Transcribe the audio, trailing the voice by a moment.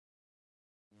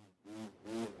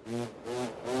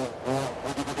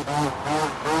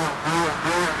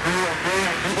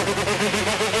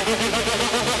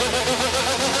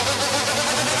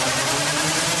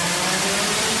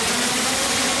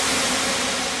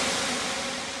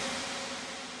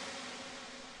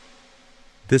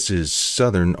This is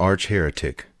Southern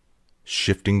ArchHeretic,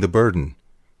 shifting the burden,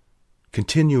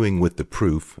 continuing with the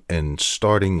proof and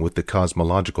starting with the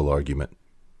cosmological argument.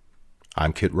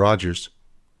 I'm Kit Rogers,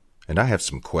 and I have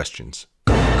some questions.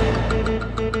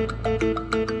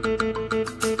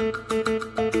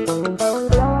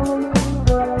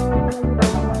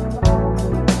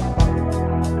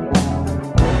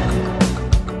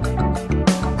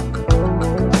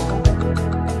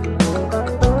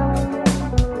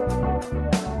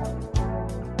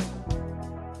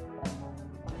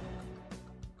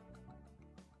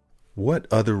 What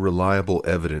other reliable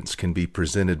evidence can be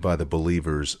presented by the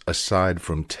believers aside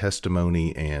from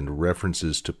testimony and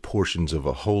references to portions of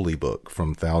a holy book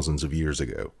from thousands of years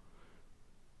ago?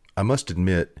 I must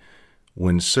admit,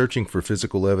 when searching for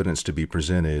physical evidence to be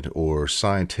presented or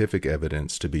scientific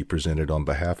evidence to be presented on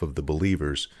behalf of the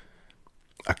believers,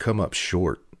 I come up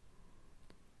short.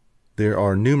 There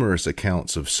are numerous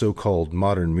accounts of so-called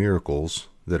modern miracles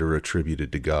that are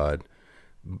attributed to God.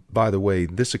 By the way,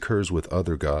 this occurs with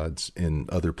other gods in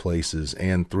other places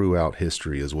and throughout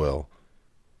history as well.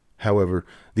 However,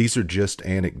 these are just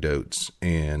anecdotes,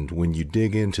 and when you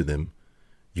dig into them,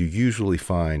 you usually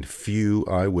find few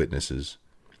eyewitnesses,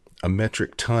 a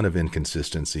metric ton of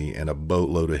inconsistency, and a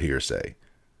boatload of hearsay.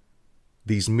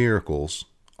 These miracles,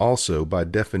 also by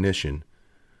definition,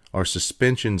 are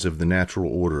suspensions of the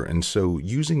natural order, and so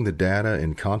using the data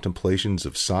and contemplations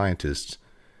of scientists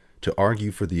to argue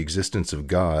for the existence of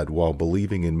God while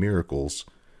believing in miracles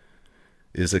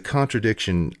is a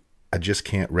contradiction I just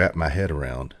can't wrap my head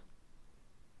around.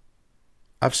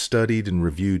 I've studied and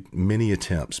reviewed many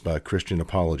attempts by Christian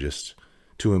Apologists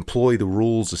to employ the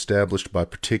rules established by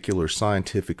particular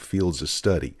scientific fields of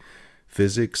study,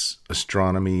 physics,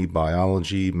 astronomy,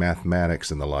 biology,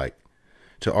 mathematics, and the like,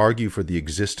 to argue for the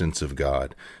existence of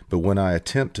God. But when I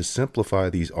attempt to simplify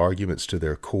these arguments to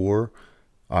their core,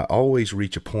 I always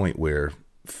reach a point where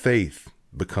faith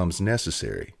becomes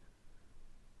necessary.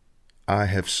 I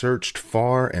have searched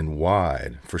far and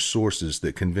wide for sources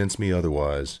that convince me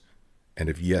otherwise, and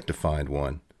have yet to find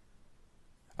one.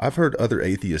 I've heard other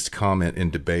atheists comment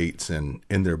in debates and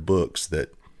in their books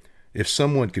that if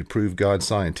someone could prove God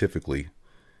scientifically,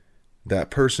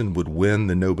 that person would win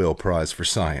the Nobel Prize for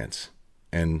Science,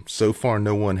 and so far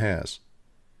no one has.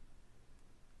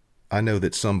 I know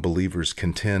that some believers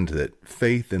contend that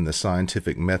faith in the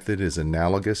scientific method is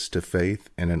analogous to faith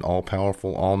in an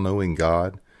all-powerful, all-knowing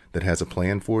God that has a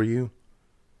plan for you.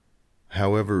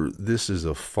 However, this is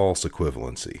a false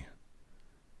equivalency.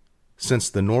 Since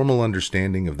the normal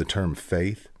understanding of the term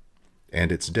faith and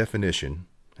its definition,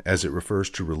 as it refers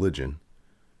to religion,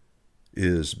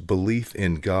 is belief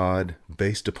in God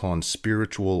based upon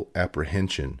spiritual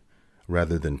apprehension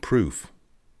rather than proof,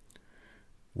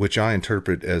 which I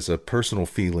interpret as a personal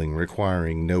feeling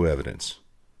requiring no evidence.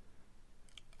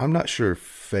 I'm not sure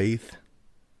faith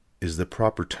is the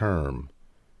proper term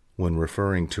when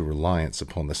referring to reliance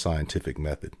upon the scientific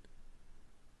method.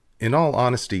 In all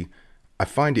honesty, I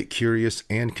find it curious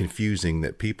and confusing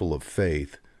that people of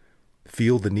faith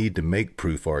feel the need to make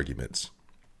proof arguments.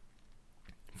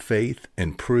 Faith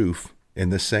and proof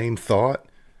in the same thought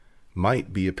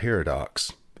might be a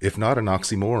paradox, if not an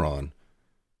oxymoron.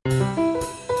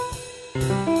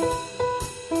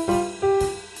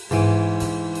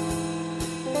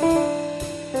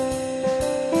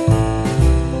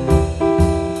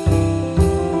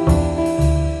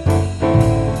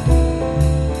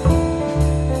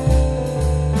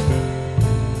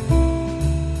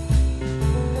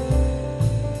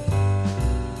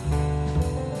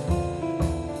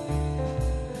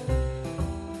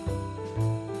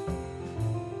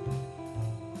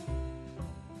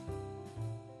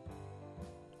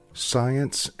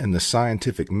 Science and the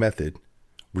scientific method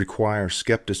require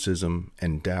skepticism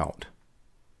and doubt.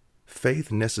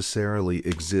 Faith necessarily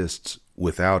exists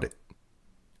without it.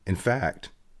 In fact,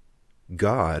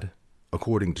 God,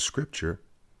 according to Scripture,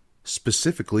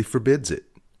 specifically forbids it.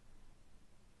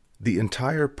 The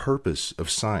entire purpose of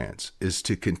science is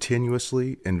to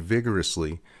continuously and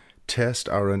vigorously test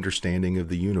our understanding of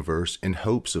the universe in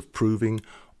hopes of proving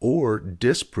or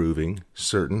disproving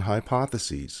certain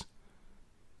hypotheses.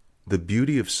 The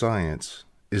beauty of science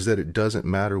is that it doesn't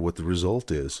matter what the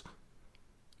result is.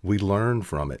 We learn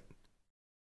from it.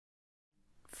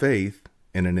 Faith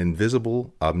in an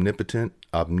invisible, omnipotent,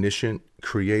 omniscient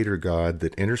creator God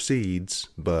that intercedes,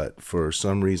 but for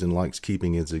some reason likes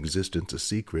keeping his existence a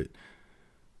secret,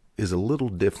 is a little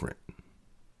different.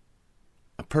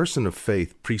 A person of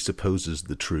faith presupposes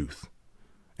the truth,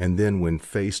 and then when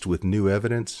faced with new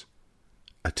evidence,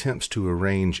 attempts to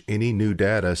arrange any new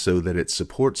data so that it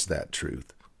supports that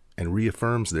truth and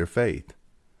reaffirms their faith.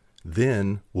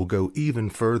 then we'll go even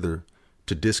further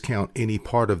to discount any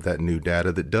part of that new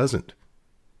data that doesn't.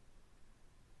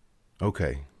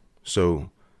 Okay, so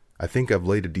I think I've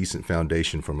laid a decent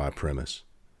foundation for my premise.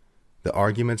 The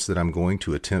arguments that I'm going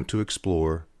to attempt to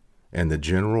explore, and the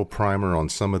general primer on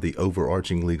some of the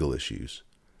overarching legal issues.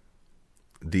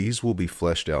 These will be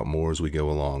fleshed out more as we go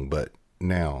along, but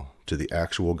now to the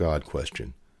actual God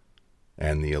question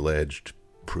and the alleged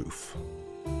proof.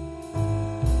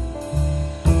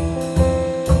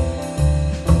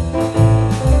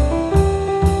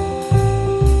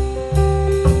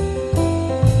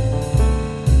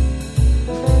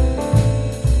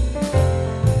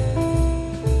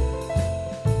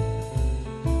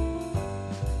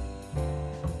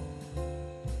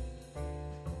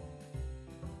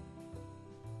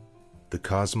 The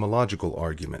cosmological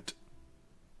argument.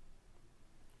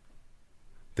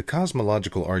 The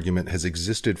cosmological argument has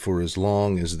existed for as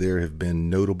long as there have been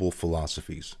notable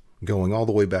philosophies, going all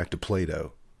the way back to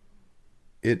Plato.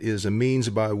 It is a means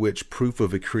by which proof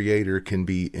of a creator can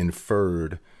be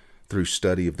inferred through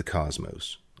study of the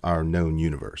cosmos, our known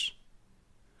universe.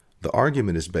 The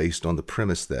argument is based on the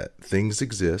premise that things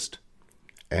exist,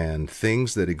 and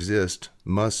things that exist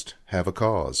must have a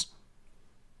cause.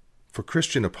 For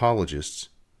Christian apologists,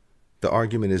 the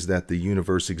argument is that the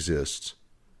universe exists.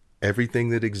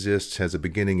 Everything that exists has a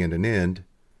beginning and an end.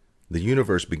 The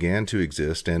universe began to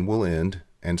exist and will end,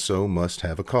 and so must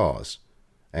have a cause.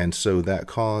 And so that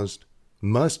cause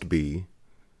must be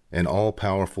an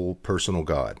all-powerful personal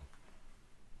God.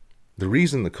 The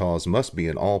reason the cause must be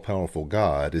an all-powerful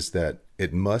God is that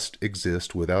it must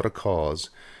exist without a cause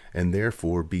and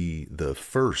therefore be the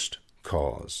first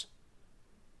cause.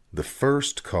 The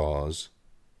first cause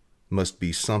must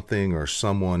be something or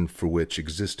someone for which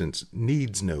existence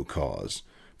needs no cause,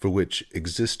 for which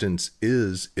existence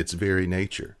is its very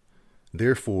nature.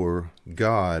 Therefore,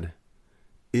 God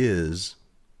is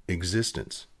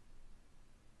existence.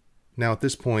 Now, at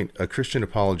this point, a Christian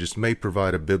apologist may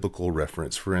provide a biblical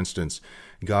reference. For instance,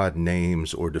 God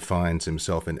names or defines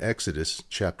himself in Exodus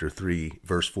chapter 3,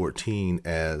 verse 14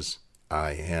 as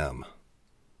I am.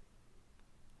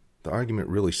 The argument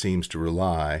really seems to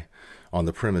rely on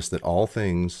the premise that all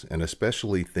things, and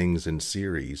especially things in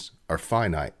series, are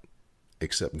finite,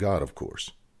 except God, of course.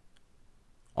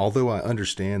 Although I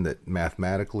understand that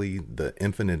mathematically the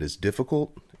infinite is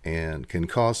difficult and can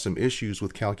cause some issues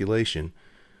with calculation,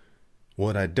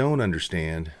 what I don't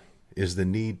understand is the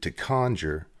need to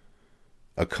conjure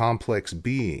a complex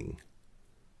being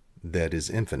that is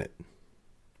infinite.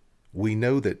 We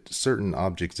know that certain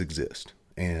objects exist,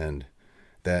 and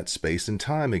that space and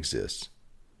time exists.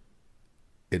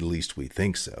 At least we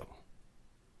think so.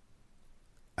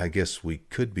 I guess we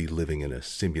could be living in a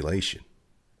simulation.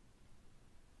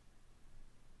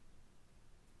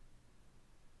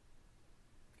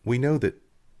 We know that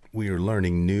we are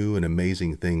learning new and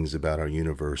amazing things about our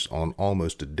universe on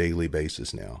almost a daily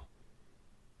basis now.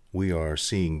 We are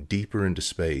seeing deeper into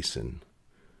space and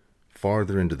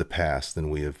farther into the past than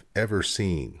we have ever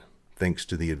seen, thanks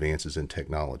to the advances in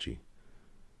technology.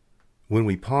 When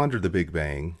we ponder the Big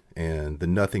Bang and the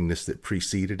nothingness that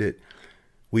preceded it,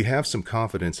 we have some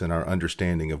confidence in our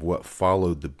understanding of what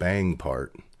followed the bang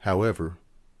part. However,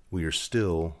 we are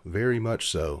still, very much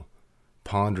so,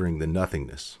 pondering the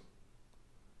nothingness.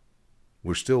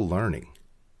 We're still learning.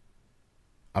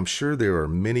 I'm sure there are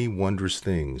many wondrous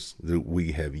things that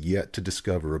we have yet to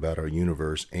discover about our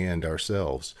universe and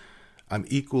ourselves. I'm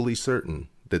equally certain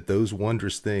that those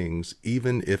wondrous things,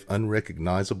 even if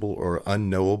unrecognizable or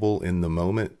unknowable in the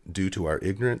moment due to our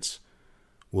ignorance,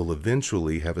 will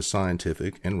eventually have a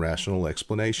scientific and rational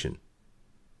explanation.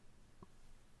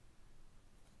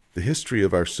 The history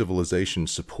of our civilization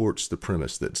supports the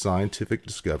premise that scientific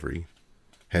discovery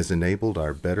has enabled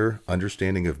our better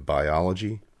understanding of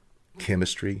biology,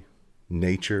 chemistry,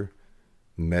 nature,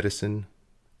 medicine,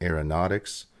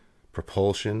 aeronautics,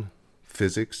 propulsion,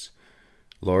 physics,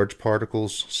 large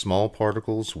particles, small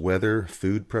particles, weather,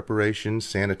 food preparation,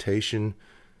 sanitation.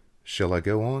 Shall I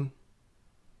go on?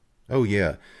 Oh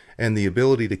yeah, and the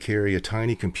ability to carry a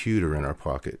tiny computer in our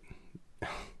pocket.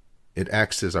 It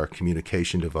acts as our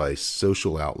communication device,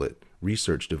 social outlet,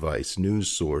 research device, news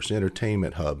source,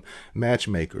 entertainment hub,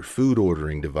 matchmaker, food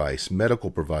ordering device, medical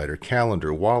provider,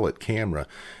 calendar, wallet, camera.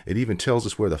 It even tells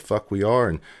us where the fuck we are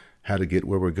and how to get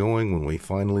where we're going when we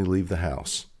finally leave the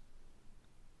house.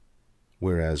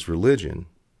 Whereas religion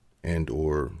and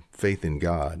or faith in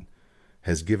God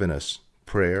has given us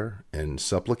prayer and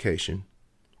supplication,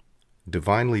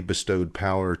 divinely bestowed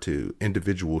power to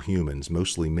individual humans,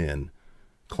 mostly men,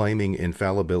 claiming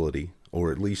infallibility,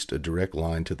 or at least a direct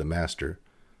line to the master,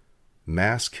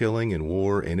 mass killing and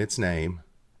war in its name,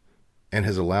 and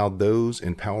has allowed those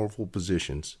in powerful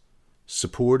positions,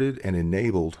 supported and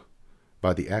enabled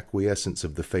by the acquiescence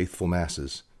of the faithful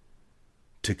masses,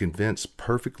 to convince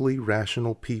perfectly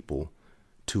rational people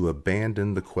to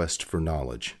abandon the quest for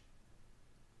knowledge,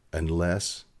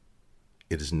 unless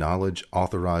it is knowledge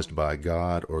authorized by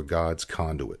God or God's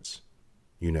conduits,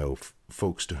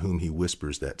 folks to whom he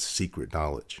whispers that secret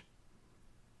knowledge,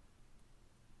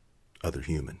 other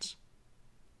humans.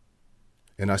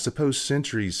 And I suppose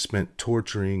centuries spent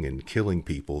torturing and killing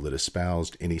people that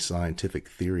espoused any scientific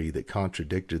theory that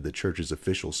contradicted the church's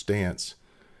official stance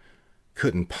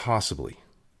couldn't possibly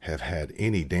have had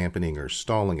any dampening or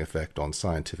stalling effect on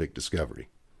scientific discovery.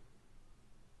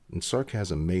 And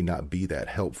sarcasm may not be that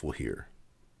helpful here.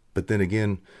 But then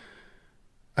again,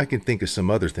 I can think of some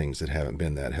other things that haven't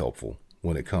been that helpful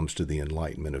when it comes to the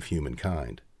enlightenment of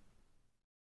humankind.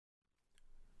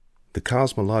 The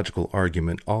cosmological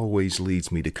argument always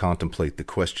leads me to contemplate the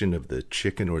question of the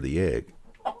chicken or the egg.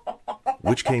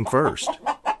 Which came first?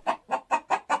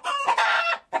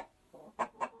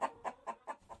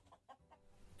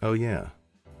 Oh yeah,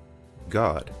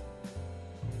 God.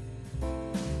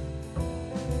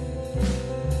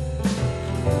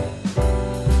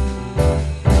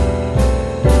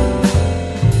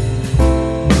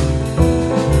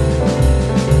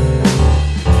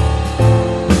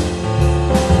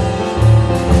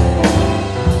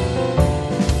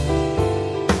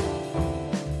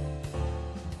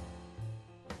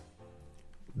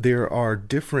 There are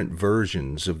different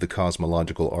versions of the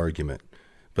cosmological argument,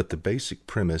 but the basic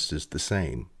premise is the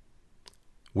same.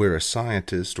 Where a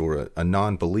scientist or a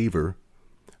non-believer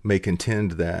may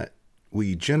contend that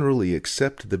we generally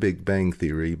accept the Big Bang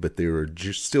Theory, but there are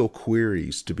still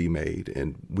queries to be made,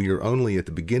 and we are only at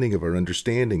the beginning of our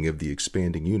understanding of the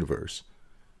expanding universe.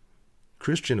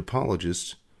 Christian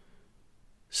apologists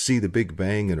see the Big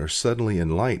Bang and are suddenly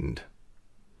enlightened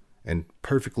and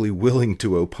perfectly willing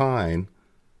to opine,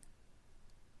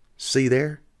 "See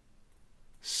there?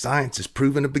 Science has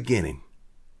proven a beginning.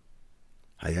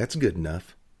 Hey, that's good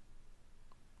enough.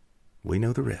 We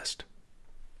know the rest."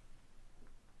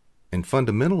 And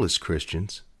fundamentalist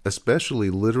Christians, especially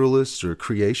literalists or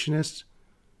creationists,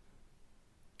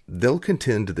 they'll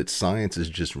contend that science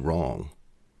is just wrong.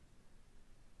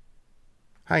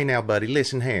 "Hey now, buddy,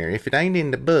 listen here. If it ain't in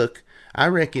the book, I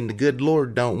reckon the good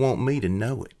Lord don't want me to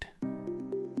know it."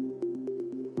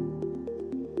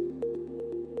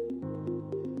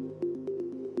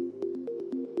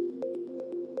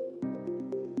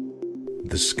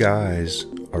 The skies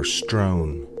are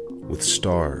strewn with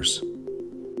stars.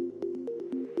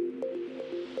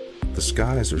 The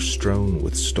skies are strewn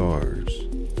with stars.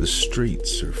 The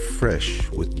streets are fresh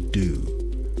with dew.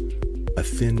 A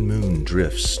thin moon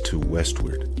drifts to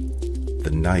westward.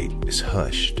 The night is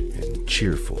hushed and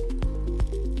cheerful.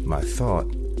 My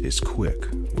thought is quick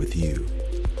with you.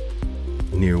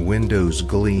 Near windows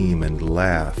gleam and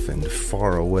laugh, and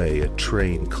far away a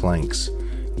train clanks,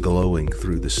 glowing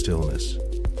through the stillness.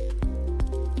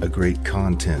 A great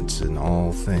contents in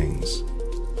all things,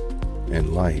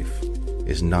 and life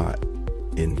is not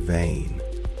in vain.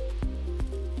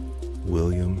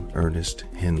 William Ernest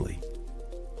Henley,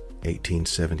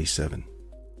 1877.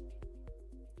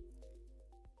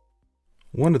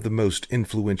 One of the most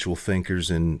influential thinkers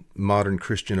in modern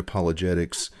Christian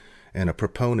apologetics and a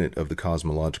proponent of the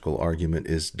cosmological argument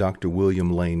is Dr.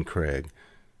 William Lane Craig.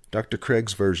 Dr.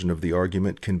 Craig's version of the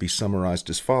argument can be summarized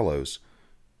as follows.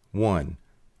 1.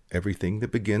 Everything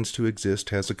that begins to exist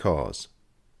has a cause.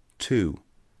 2.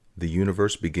 The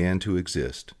universe began to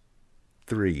exist.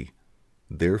 3.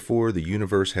 Therefore, the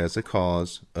universe has a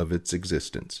cause of its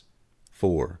existence.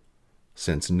 4.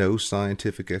 Since no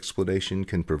scientific explanation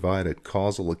can provide a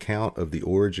causal account of the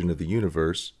origin of the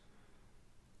universe,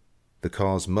 the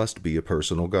cause must be a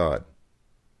personal God.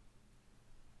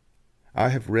 I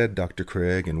have read Dr.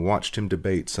 Craig and watched him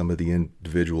debate some of the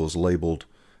individuals labeled,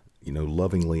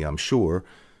 lovingly I'm sure,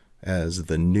 as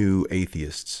the new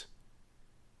atheists.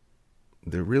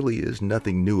 There really is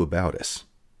nothing new about us,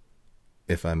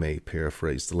 if I may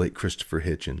paraphrase the late Christopher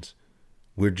Hitchens.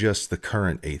 We're just the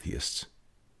current atheists.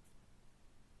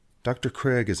 Dr.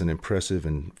 Craig is an impressive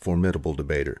and formidable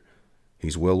debater.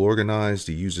 He's well organized.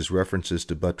 He uses references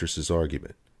to buttress his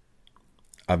argument.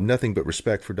 I've nothing but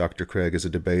respect for Dr. Craig as a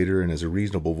debater and as a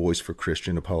reasonable voice for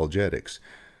Christian apologetics.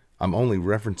 I'm only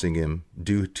referencing him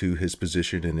due to his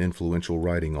position and influential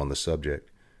writing on the subject.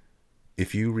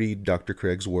 If you read Dr.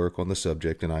 Craig's work on the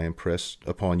subject, and I impress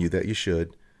upon you that you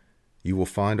should, you will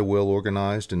find a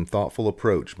well-organized and thoughtful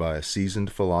approach by a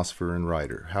seasoned philosopher and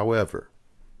writer. However,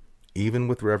 Even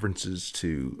with references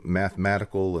to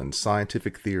mathematical and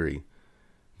scientific theory,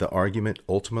 the argument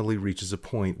ultimately reaches a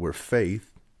point where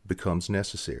faith becomes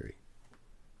necessary.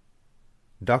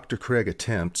 Dr. Craig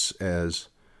attempts, as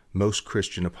most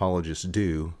Christian apologists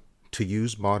do, to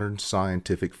use modern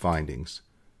scientific findings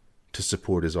to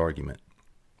support his argument.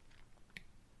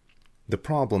 The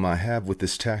problem I have with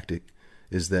this tactic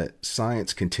is that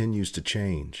science continues to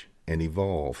change and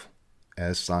evolve,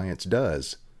 as science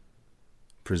does,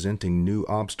 presenting new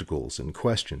obstacles and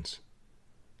questions.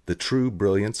 The true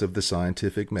brilliance of the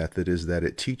scientific method is that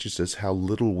it teaches us how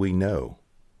little we know.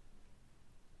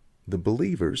 The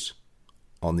believers,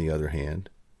 on the other hand,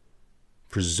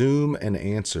 presume an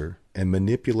answer and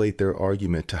manipulate their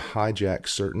argument to hijack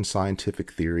certain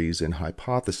scientific theories and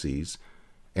hypotheses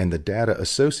and the data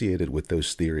associated with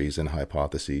those theories and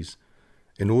hypotheses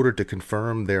in order to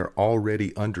confirm their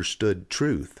already understood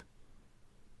truth.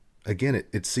 Again,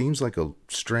 it seems like a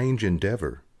strange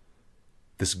endeavor,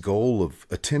 this goal of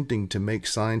attempting to make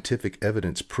scientific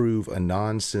evidence prove a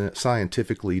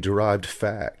non-scientifically derived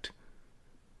fact.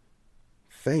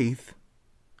 Faith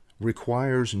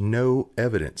requires no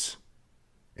evidence,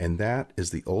 and that is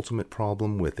the ultimate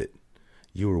problem with it.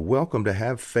 You are welcome to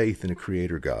have faith in a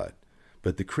creator God,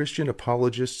 but the Christian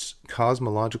apologist's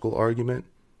cosmological argument,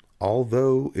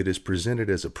 although it is presented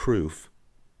as a proof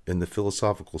in the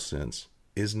philosophical sense,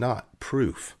 is not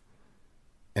proof,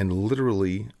 and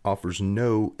literally offers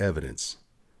no evidence,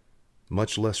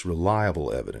 much less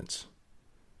reliable evidence,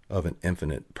 of an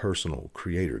infinite personal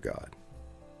creator God.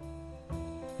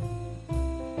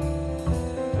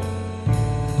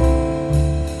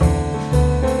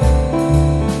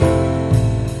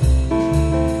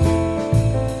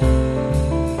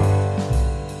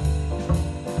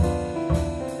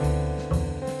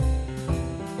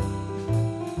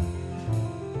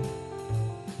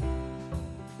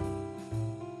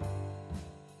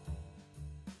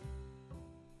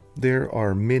 There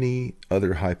are many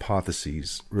other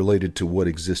hypotheses related to what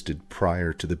existed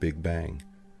prior to the Big Bang.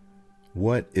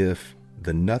 What if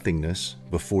the nothingness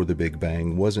before the Big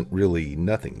Bang wasn't really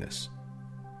nothingness?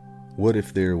 What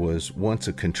if there was once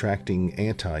a contracting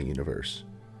anti-universe,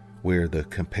 where the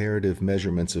comparative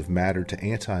measurements of matter to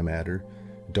antimatter,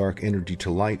 dark energy to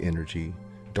light energy,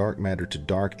 dark matter to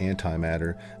dark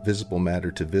antimatter, visible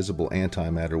matter to visible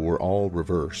antimatter were all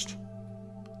reversed?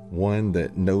 One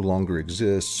that no longer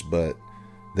exists, but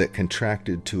that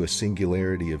contracted to a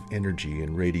singularity of energy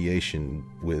and radiation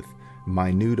with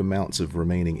minute amounts of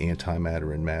remaining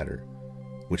antimatter and matter,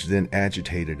 which then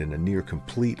agitated in a near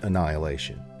complete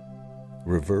annihilation,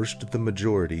 reversed the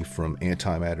majority from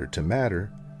antimatter to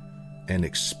matter, and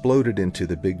exploded into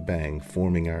the Big Bang,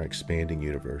 forming our expanding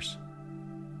universe.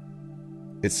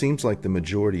 It seems like the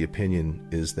majority opinion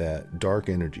is that dark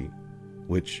energy,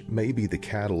 which may be the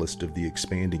catalyst of the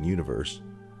expanding universe,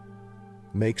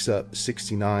 makes up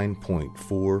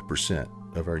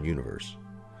 69.4% of our universe.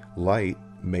 Light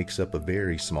makes up a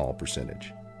very small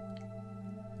percentage.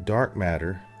 Dark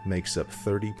matter makes up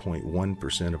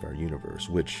 30.1% of our universe,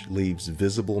 which leaves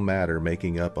visible matter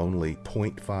making up only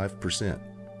 0.5%.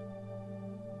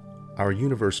 Our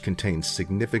universe contains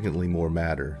significantly more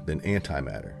matter than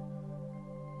antimatter.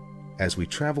 As we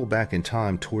travel back in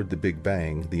time toward the Big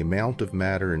Bang, the amount of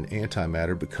matter and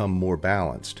antimatter become more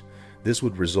balanced. This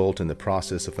would result in the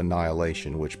process of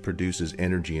annihilation, which produces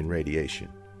energy and radiation.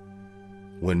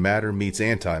 When matter meets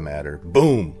antimatter,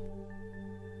 boom!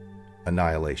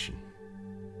 Annihilation.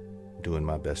 Doing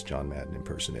my best John Madden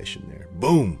impersonation there.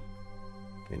 Boom!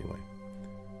 Anyway.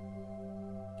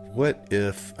 What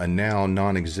if a now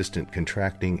non-existent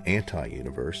contracting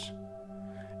anti-universe,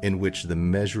 in which the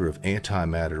measure of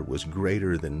antimatter was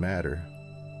greater than matter,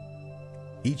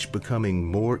 each becoming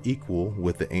more equal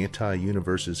with the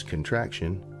anti-universe's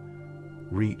contraction,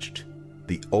 reached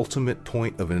the ultimate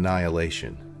point of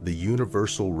annihilation, the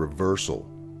universal reversal,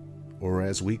 or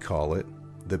as we call it,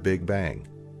 the Big Bang.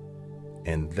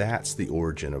 And that's the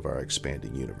origin of our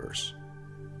expanding universe.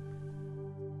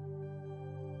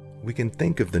 We can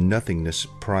think of the nothingness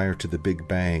prior to the Big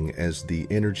Bang as the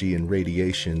energy and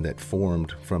radiation that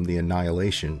formed from the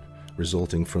annihilation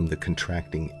resulting from the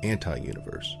contracting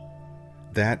anti-universe.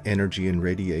 That energy and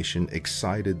radiation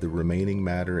excited the remaining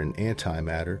matter and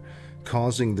antimatter,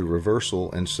 causing the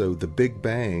reversal, and so the Big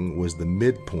Bang was the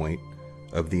midpoint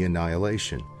of the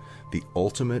annihilation, the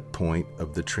ultimate point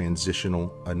of the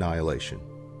transitional annihilation.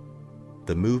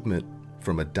 The movement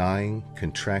from a dying,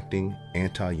 contracting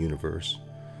anti-universe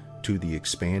to the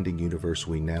expanding universe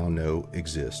we now know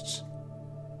exists.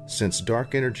 Since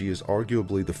dark energy is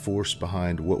arguably the force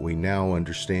behind what we now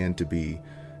understand to be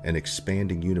an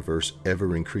expanding universe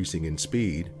ever increasing in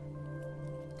speed,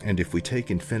 And if we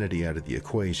take infinity out of the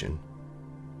equation,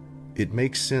 it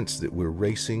makes sense that we're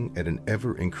racing at an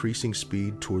ever-increasing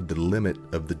speed toward the limit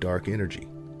of the dark energy,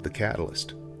 the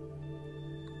catalyst.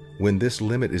 When this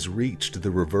limit is reached,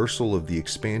 the reversal of the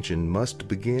expansion must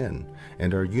begin,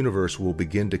 and our universe will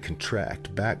begin to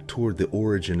contract back toward the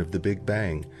origin of the Big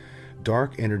Bang.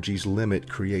 Dark energy's limit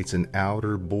creates an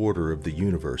outer border of the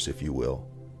universe, if you will.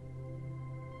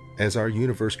 As our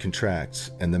universe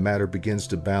contracts and the matter begins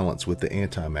to balance with the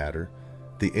antimatter,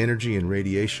 the energy and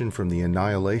radiation from the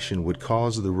annihilation would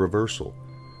cause the reversal,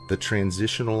 the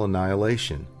transitional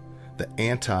annihilation, the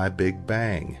anti-Big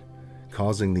Bang,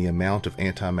 causing the amount of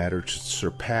antimatter to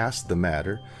surpass the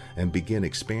matter and begin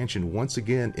expansion once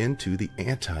again into the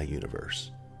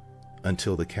anti-universe,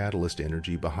 until the catalyst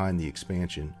energy behind the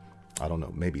expansion, I don't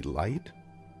know, maybe light,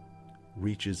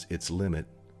 reaches its limit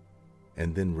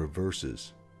and then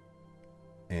reverses,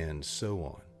 and so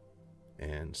on,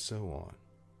 and so on,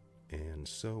 and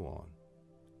so on,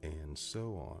 and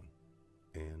so on,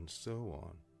 and so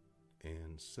on,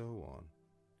 and so on,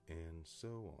 and so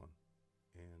on,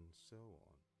 and so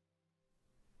on.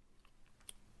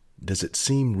 Does it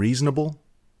seem reasonable?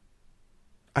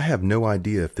 I have no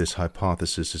idea if this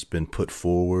hypothesis has been put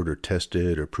forward or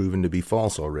tested or proven to be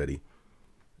false already.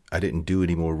 I didn't do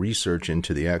any more research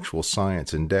into the actual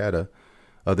science and data,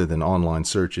 other than online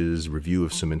searches, review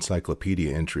of some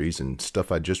encyclopedia entries, and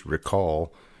stuff I just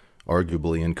recall,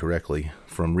 arguably incorrectly,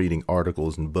 from reading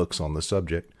articles and books on the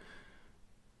subject.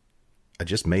 I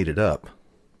just made it up.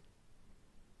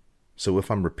 So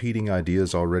if I'm repeating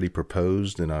ideas already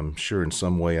proposed, and I'm sure in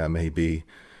some way I may be,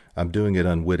 I'm doing it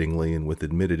unwittingly and with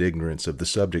admitted ignorance of the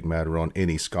subject matter on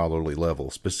any scholarly level,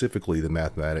 specifically the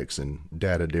mathematics and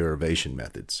data derivation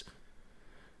methods.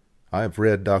 I have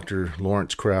read Dr.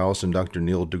 Lawrence Krauss and Dr.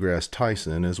 Neil deGrasse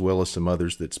Tyson, as well as some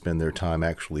others that spend their time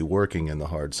actually working in the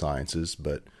hard sciences,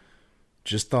 but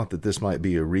just thought that this might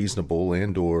be a reasonable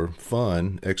and or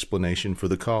fun explanation for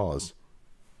the cause.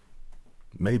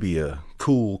 Maybe a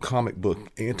cool comic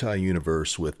book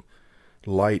anti-universe with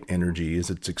light energy as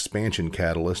its expansion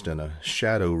catalyst and a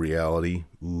shadow reality,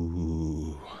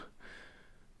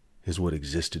 is what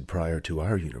existed prior to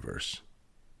our universe.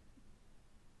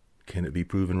 Can it be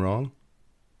proven wrong?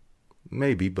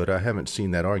 Maybe, but I haven't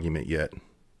seen that argument yet.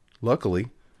 Luckily,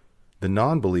 the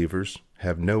non-believers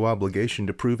have no obligation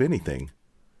to prove anything.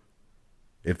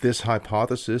 If this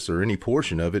hypothesis or any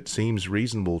portion of it seems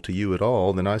reasonable to you at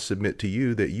all, then I submit to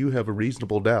you that you have a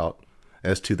reasonable doubt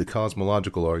as to the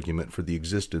cosmological argument for the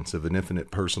existence of an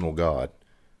infinite personal God.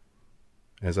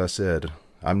 As I said,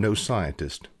 I'm no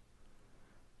scientist,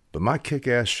 but my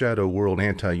kick-ass shadow world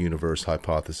anti-universe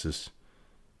hypothesis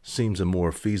seems a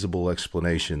more feasible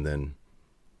explanation than,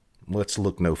 let's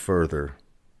look no further,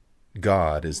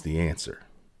 God is the answer.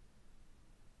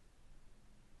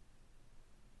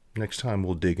 Next time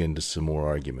we'll dig into some more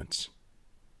arguments.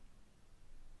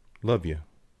 Love you.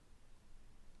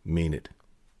 Mean it.